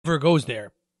never goes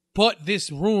there. But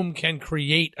this room can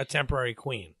create a temporary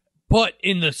queen. But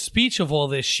in the speech of all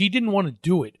this, she didn't want to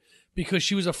do it because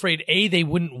she was afraid, A, they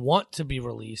wouldn't want to be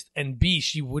released, and B,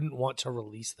 she wouldn't want to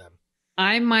release them.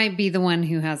 I might be the one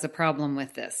who has a problem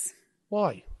with this.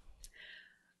 Why?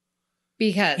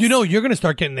 Because... You know, you're going to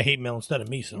start getting the hate mail instead of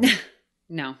me soon.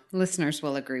 No, listeners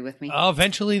will agree with me.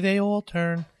 Eventually they all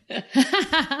turn.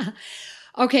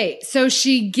 Okay, so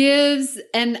she gives,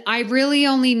 and I really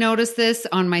only noticed this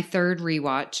on my third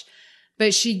rewatch,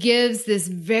 but she gives this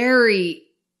very,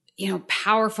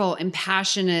 powerful and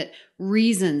passionate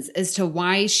reasons as to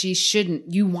why she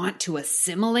shouldn't. You want to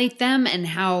assimilate them and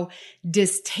how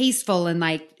distasteful and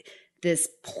like this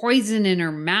poison in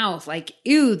her mouth, like,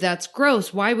 ew, that's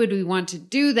gross. Why would we want to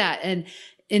do that? And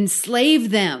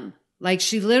enslave them. Like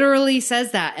she literally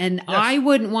says that. And yes. I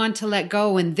wouldn't want to let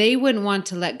go and they wouldn't want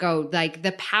to let go. Like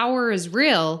the power is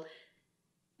real,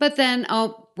 but then,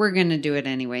 we're going to do it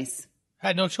anyways.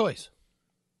 Had no choice.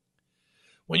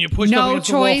 When you pushed up against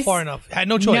the wall far enough, had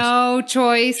no choice. No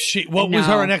choice. What was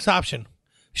her next option?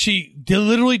 She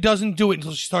literally doesn't do it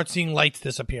until she starts seeing lights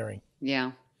disappearing.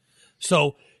 Yeah.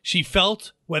 So she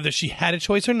felt, whether she had a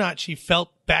choice or not, she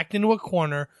felt backed into a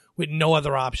corner with no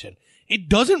other option. It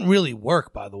doesn't really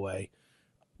work, by the way,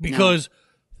 because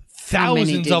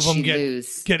thousands of them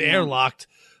get airlocked.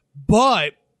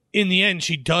 But in the end,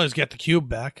 she does get the cube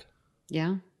back.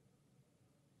 Yeah.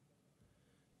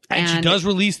 And she does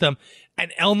release them.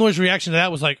 And Elnor's reaction to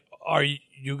that was like, are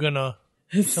you going to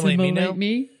assimilate me now?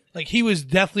 Like, he was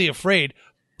deathly afraid,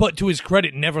 but to his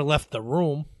credit, never left the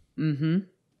room. Mm-hmm.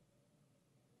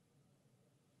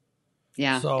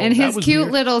 Yeah. So and his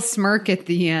cute little smirk at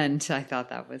the end, I thought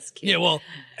that was cute. Yeah, well,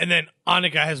 and then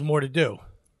Annika has more to do.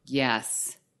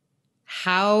 Yes.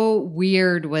 How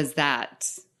weird was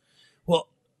that? Well,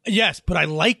 yes, but I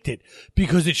liked it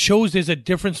because it shows there's a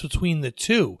difference between the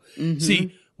two. Mm-hmm.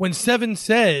 See, when Seven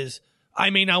says, I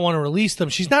may not want to release them,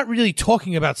 she's not really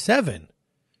talking about Seven.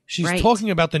 She's talking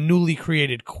about the newly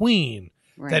created queen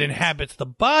that inhabits the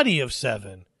body of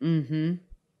Seven. Mm-hmm.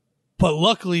 But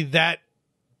luckily that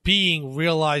being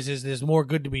realizes there's more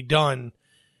good to be done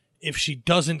if she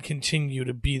doesn't continue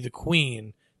to be the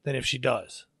queen than if she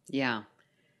does. Yeah.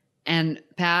 And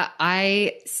Pat,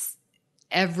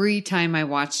 every time I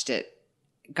watched it,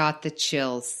 got the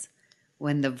chills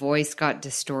when the voice got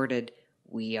distorted.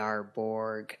 We are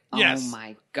Borg. Yes. Oh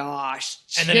my gosh.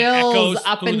 And then it echoes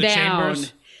up and the down.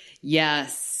 Chambers.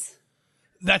 Yes.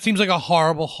 That seems like a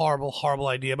horrible, horrible, horrible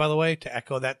idea, by the way, to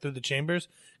echo that through the chambers,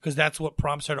 because that's what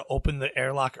prompts her to open the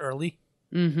airlock early.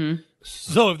 Mm-hmm.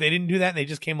 So if they didn't do that and they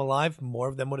just came alive, more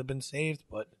of them would have been saved,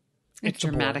 but it's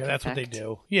dramatic. That's what they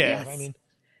do. Yeah, yes.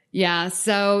 Yeah,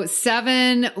 so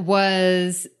Seven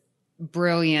was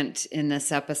brilliant in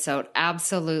this episode.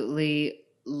 Absolutely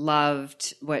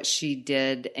loved what she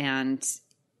did, and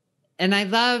I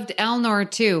loved Elnor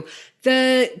too.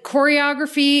 The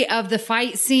choreography of the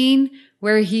fight scene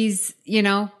where he's,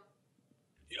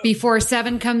 before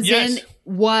Seven comes in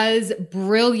was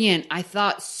brilliant. I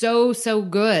thought so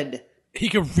good. He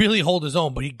could really hold his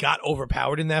own, but he got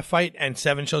overpowered in that fight, and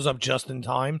Seven shows up just in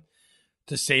time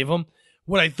to save him.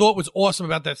 What I thought was awesome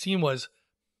about that scene was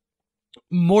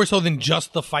more so than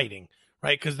just the fighting,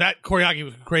 right? Because that choreography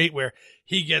was great where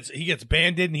he gets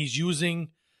banded and he's using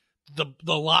the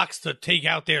locks to take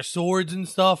out their swords and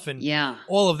stuff and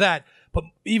all of that. But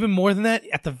even more than that,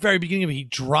 at the very beginning of it, he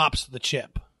drops the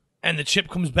chip. And the chip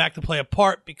comes back to play a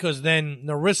part because then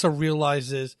Narissa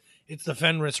realizes it's the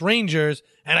Fenris Rangers,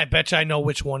 and I bet you I know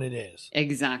which one it is.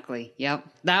 Exactly. Yep.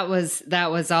 That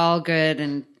was all good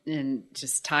and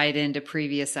just tied into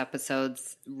previous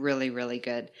episodes. Really, really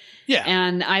good. Yeah.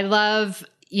 And I love,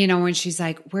 when she's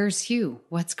like, where's Hugh?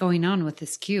 What's going on with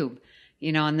this cube?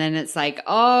 And then it's like,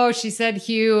 oh, she said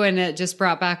Hugh, and it just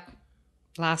brought back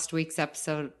last week's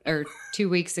episode, or 2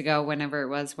 weeks ago, whenever it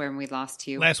was when we lost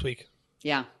Hugh. Last week.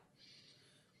 Yeah.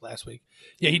 Last week.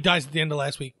 Yeah, he dies at the end of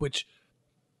last week, which,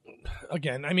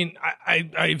 again, I mean, I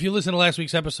if you listen to last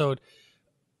week's episode,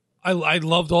 I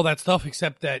loved all that stuff,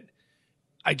 except that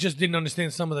I just didn't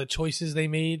understand some of the choices they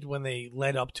made when they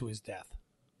led up to his death.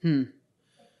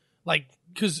 Like,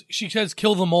 because she says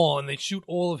kill them all, and they shoot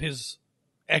all of his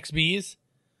XBs,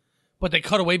 but they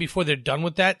cut away before they're done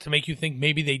with that to make you think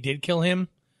maybe they did kill him,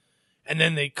 and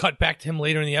then they cut back to him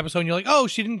later in the episode, and you're like, oh,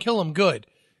 she didn't kill him, good.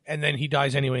 And then he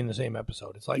dies anyway in the same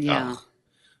episode. It's like, kind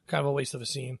of a waste of a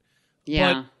scene.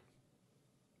 Yeah. But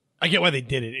I get why they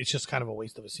did it. It's just kind of a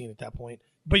waste of a scene at that point.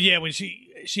 But yeah, when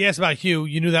she asked about Hugh,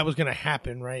 you knew that was going to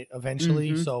happen, right?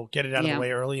 Eventually. Mm-hmm. So get it out of the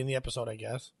way early in the episode, I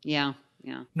guess. Yeah,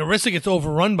 yeah. Narissa gets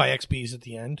overrun by XBs at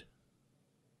the end.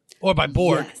 Or by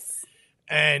Borg. Yes.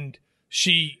 And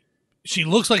she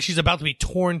looks like she's about to be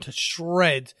torn to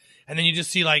shreds, and then you just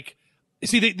see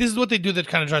this is what they do that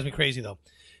kind of drives me crazy though.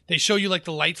 They show you like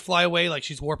the lights fly away, like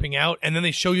she's warping out, and then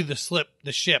they show you the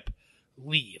ship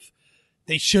leave.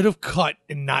 They should have cut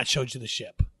and not showed you the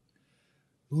ship.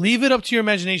 Leave it up to your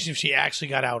imagination if she actually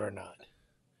got out or not.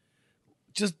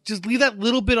 Just leave that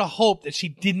little bit of hope that she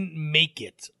didn't make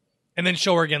it, and then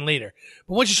show her again later.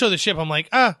 But once you show the ship, I'm like,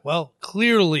 well,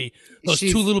 clearly those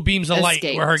two little beams of light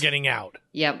were her getting out.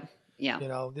 Yep. Yeah. You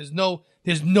know,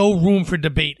 there's no room for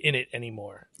debate in it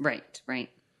anymore. Right.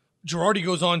 Girardi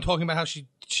goes on talking about how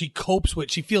she copes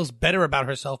with, she feels better about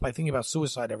herself by thinking about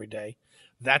suicide every day.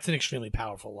 That's an extremely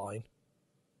powerful line.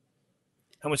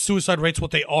 And with suicide rates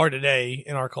what they are today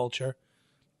in our culture,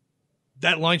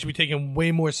 that line should be taken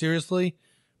way more seriously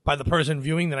by the person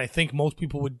viewing than I think most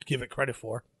people would give it credit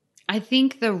for. I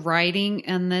think the writing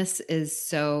in this is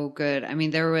so good. I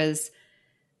mean, there was,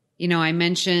 I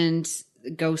mentioned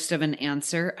Ghost of an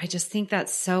Answer. I just think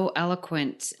that's so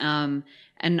eloquent. And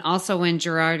also when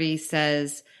Girardi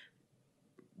says,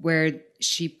 where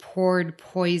she poured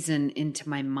poison into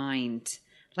my mind.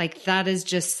 Like, that is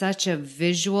just such a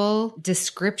visual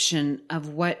description of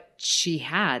what she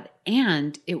had,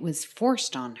 and it was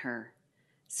forced on her.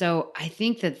 So I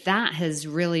think that has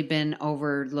really been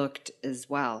overlooked as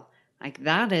well. Like,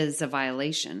 that is a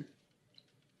violation.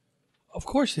 Of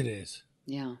course it is.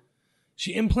 Yeah.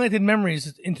 She implanted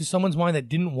memories into someone's mind that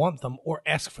didn't want them or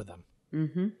ask for them.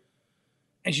 Mm-hmm.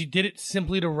 And she did it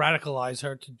simply to radicalize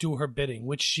her to do her bidding,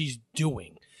 which she's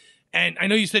doing. And I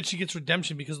know you said she gets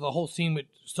redemption because of the whole scene with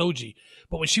Soji,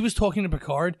 but when she was talking to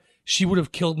Picard, she would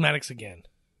have killed Maddox again.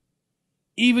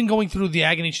 Even going through the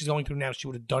agony she's going through now, she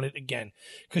would have done it again.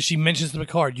 Because she mentions to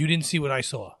Picard, you didn't see what I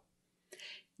saw.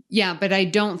 Yeah, but I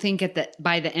don't think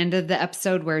by the end of the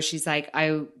episode where she's like,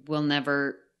 I will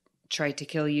never try to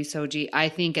kill you, Soji. I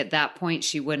think at that point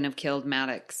she wouldn't have killed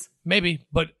Maddox. Maybe,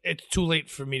 but it's too late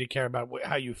for me to care about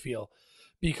how you feel.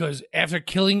 Because after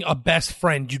killing a best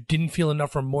friend, you didn't feel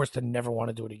enough remorse to never want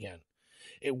to do it again.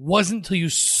 It wasn't until you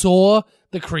saw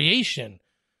the creation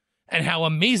and how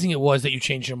amazing it was that you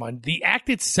changed your mind. The act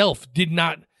itself did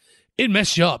not, it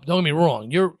messed you up. Don't get me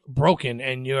wrong. You're broken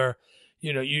and you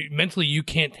mentally you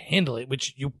can't handle it,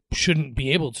 which you shouldn't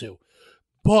be able to.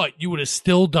 But you would have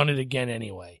still done it again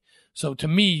anyway. So to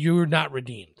me, you're not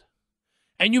redeemed.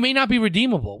 And you may not be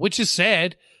redeemable, which is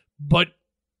sad, but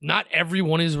not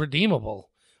everyone is redeemable.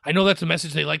 I know that's a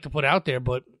message they like to put out there,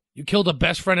 but you killed a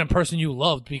best friend and person you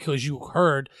loved because you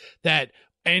heard that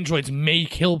androids may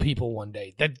kill people one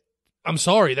day. I'm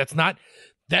sorry, that's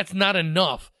not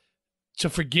enough to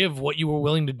forgive what you were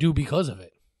willing to do because of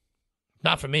it.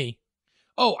 Not for me.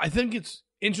 Oh, I think it's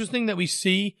interesting that we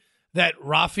see that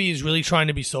Rafi is really trying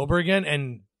to be sober again,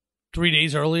 and 3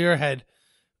 days earlier had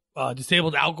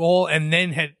disabled alcohol and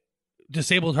then had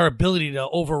disabled her ability to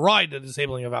override the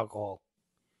disabling of alcohol.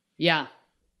 Yeah.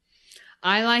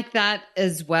 I like that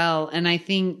as well. And I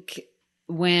think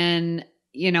when,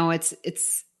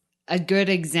 it's a good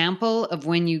example of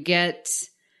when you get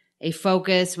a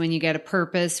focus, when you get a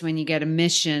purpose, when you get a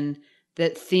mission,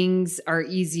 that things are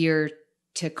easier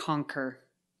to conquer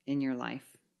in your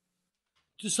life.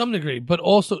 To some degree, but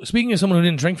also, speaking of someone who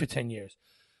didn't drink for 10 years,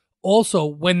 also,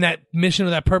 when that mission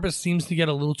or that purpose seems to get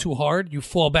a little too hard, you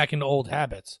fall back into old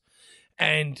habits.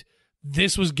 And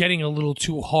this was getting a little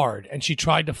too hard, and she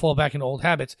tried to fall back into old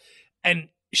habits, and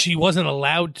she wasn't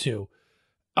allowed to.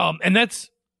 And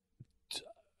that's...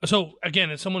 So,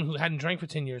 again, as someone who hadn't drank for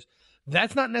 10 years,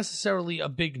 that's not necessarily a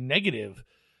big negative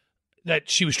that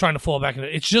she was trying to fall back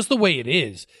into. It's just the way it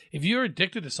is. If you're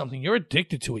addicted to something, you're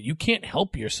addicted to it. You can't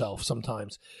help yourself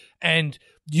sometimes. And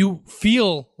you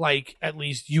feel like at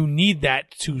least you need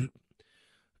that to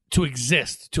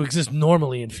exist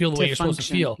normally and feel the way you're supposed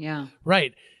to feel. Yeah.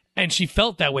 Right. And she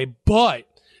felt that way. But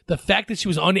the fact that she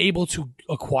was unable to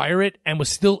acquire it and was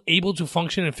still able to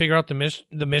function and figure out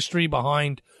the mystery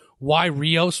behind why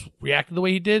Rios reacted the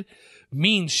way he did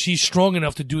means she's strong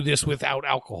enough to do this without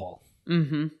alcohol.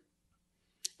 Mm-hmm.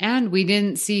 And we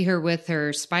didn't see her with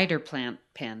her spider plant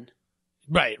pen.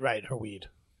 Right, her weed.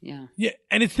 Yeah. Yeah,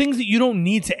 and it's things that you don't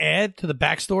need to add to the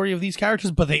backstory of these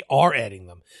characters, but they are adding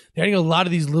them. They're adding a lot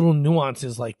of these little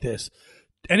nuances like this,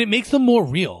 and it makes them more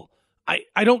real.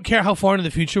 I don't care how far into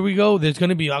the future we go, there's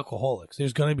going to be alcoholics.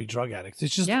 There's going to be drug addicts.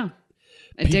 It's just... Yeah.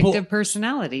 Addictive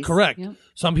personalities. Correct. Yep.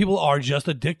 Some people are just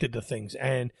addicted to things,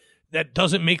 and that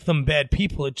doesn't make them bad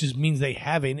people. It just means they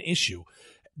have an issue.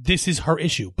 This is her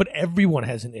issue, but everyone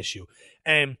has an issue.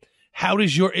 And how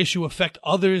does your issue affect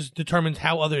others determines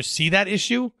how others see that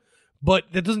issue, but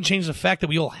that doesn't change the fact that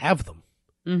we all have them.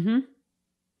 Mm-hmm.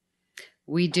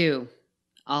 We do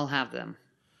all have them.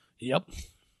 Yep.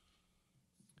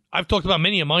 I've talked about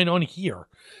many of mine on here.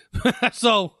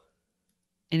 So.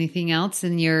 Anything else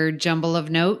in your jumble of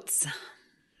notes?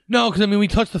 No, because, I mean, we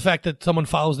touched the fact that someone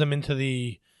follows them into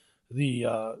the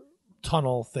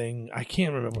tunnel thing. I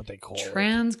can't remember what they call it.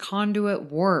 Transconduit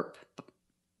warp.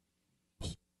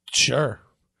 Sure.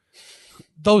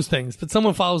 Those things. But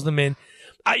someone follows them in.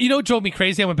 You know what drove me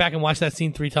crazy? I went back and watched that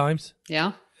scene 3 times.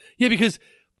 Yeah? Yeah, because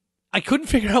I couldn't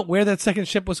figure out where that second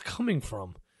ship was coming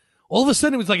from. All of a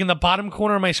sudden, it was like in the bottom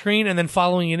corner of my screen and then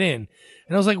following it in.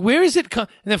 And I was like, where is it? And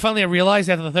then finally I realized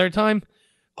after the third time,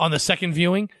 on the second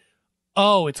viewing,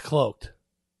 oh, it's cloaked.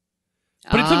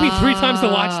 But it took me 3 times to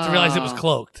watch to realize it was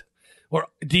cloaked. Or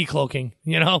decloaking,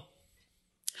 you know?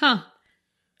 Huh.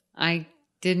 I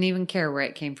didn't even care where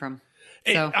it came from.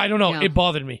 So, I don't know. yeah. It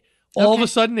bothered me. All of a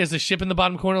sudden, there's a ship in the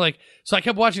bottom corner. Like, so I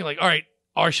kept watching, like, all right,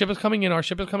 our ship is coming in, our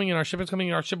ship is coming in, our ship is coming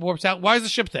in, our ship warps out. Why is the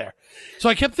ship there? So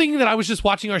I kept thinking that I was just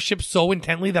watching our ship so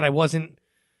intently that I wasn't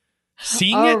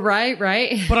seeing it. Oh, right.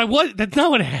 But that's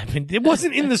not what happened. It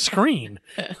wasn't in the screen.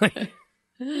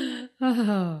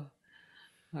 Oh.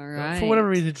 All right. For whatever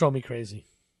reason, it drove me crazy.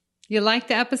 You liked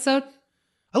the episode?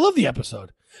 I love the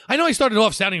episode. I know I started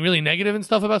off sounding really negative and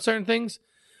stuff about certain things,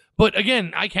 but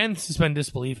again, I can suspend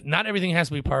disbelief. Not everything has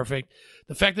to be perfect.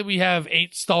 The fact that we have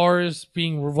 8 stars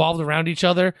being revolved around each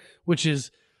other, which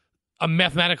is a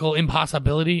mathematical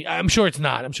impossibility. I'm sure it's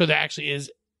not. I'm sure there actually is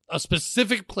a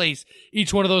specific place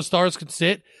each one of those stars could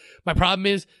sit. My problem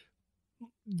is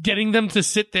getting them to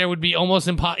sit there would be almost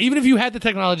impossible. Even if you had the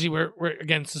technology, we're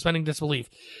again suspending disbelief,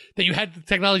 that you had the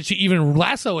technology to even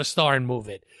lasso a star and move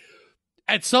it.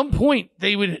 At some point,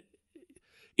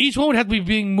 each one would have to be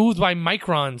being moved by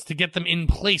microns to get them in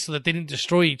place so that they didn't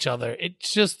destroy each other.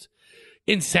 It's just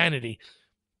insanity.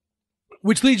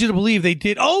 Which leads you to believe they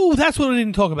did. Oh, that's what I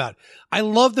didn't talk about. I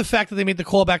love the fact that they made the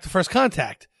call back to First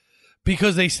Contact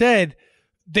because they said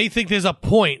they think there's a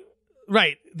point.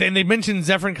 Right. Then they mentioned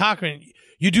Zephyr Cochrane.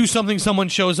 You do something, someone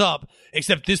shows up,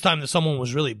 except this time the someone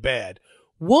was really bad.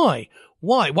 Why?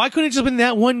 Why couldn't it just have been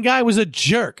that one guy was a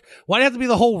jerk? Why'd it have to be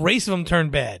the whole race of them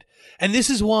turned bad? And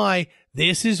this is why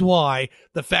the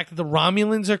fact that the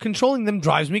Romulans are controlling them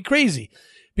drives me crazy.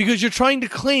 Because you're trying to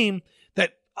claim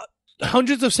that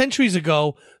hundreds of centuries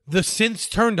ago, the synths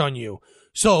turned on you.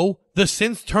 So the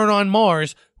synths turn on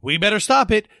Mars. We better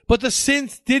stop it. But the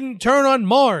synths didn't turn on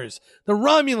Mars. The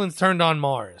Romulans turned on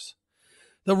Mars.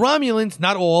 The Romulans,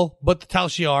 not all, but the Tal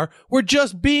Shiar, were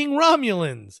just being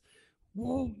Romulans.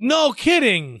 No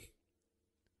kidding.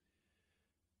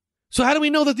 So how do we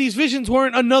know that these visions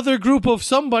weren't another group of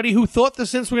somebody who thought the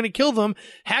synths were going to kill them,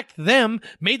 hacked them,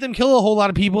 made them kill a whole lot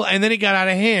of people, and then it got out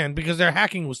of hand because their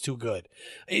hacking was too good?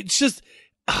 It's just...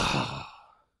 the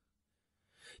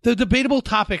debatable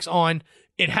topics on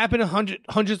it happened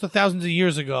hundreds of thousands of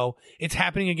years ago, it's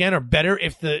happening again, or better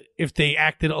if they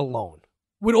acted alone.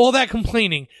 With all that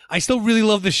complaining, I still really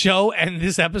love the show and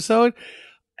this episode.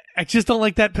 I just don't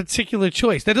like that particular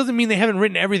choice. That doesn't mean they haven't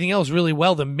written everything else really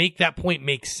well to make that point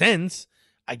make sense.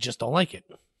 I just don't like it.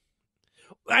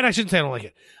 And I shouldn't say I don't like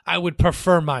it. I would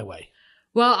prefer my way.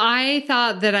 Well, I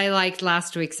thought that I liked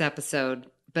last week's episode,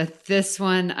 but this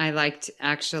one I liked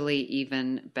actually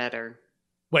even better.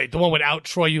 Wait, the one without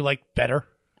Troy you liked better?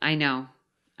 I know.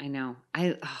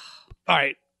 All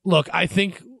right. Look, I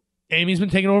think Amy's been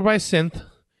taken over by a synth.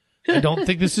 I don't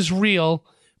think this is real.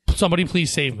 Somebody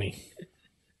please save me.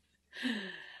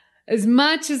 As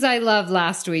much as I love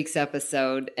last week's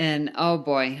episode, and oh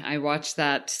boy, I watched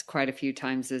that quite a few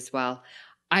times as well.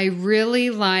 I really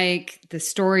like the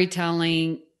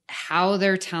storytelling, how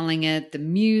they're telling it, the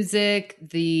music,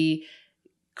 the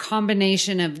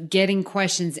combination of getting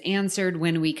questions answered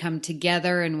when we come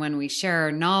together and when we share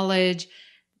our knowledge.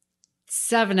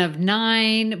 7 of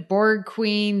 9, Borg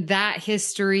Queen, that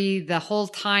history, the whole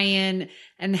tie-in,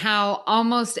 and how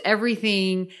almost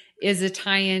everything is a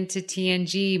tie-in to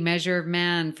TNG, Measure of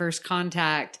Man, First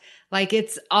Contact. Like,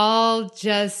 it's all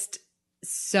just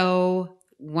so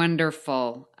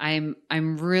wonderful. I'm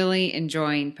really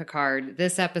enjoying Picard,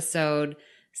 this episode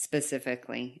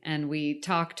specifically. And we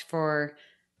talked for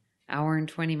an hour and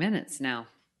 20 minutes now.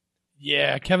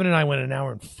 Yeah, Kevin and I went an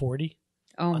hour and 40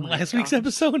 on last week's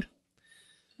episode.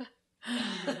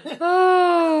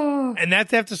 Oh. And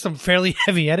that's after some fairly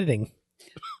heavy editing.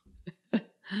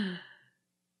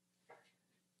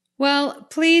 Well,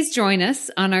 please join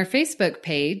us on our Facebook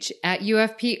page at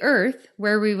UFP Earth,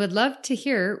 where we would love to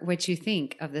hear what you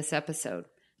think of this episode.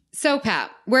 So, Pat,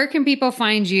 where can people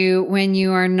find you when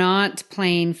you are not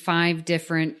playing 5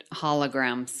 different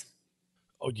holograms?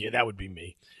 Oh, yeah, that would be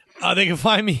me. They can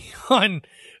find me on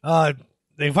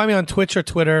Twitch or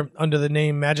Twitter under the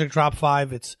name Magic Drop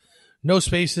 5. It's No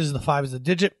spaces. The 5 is the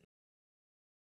digit.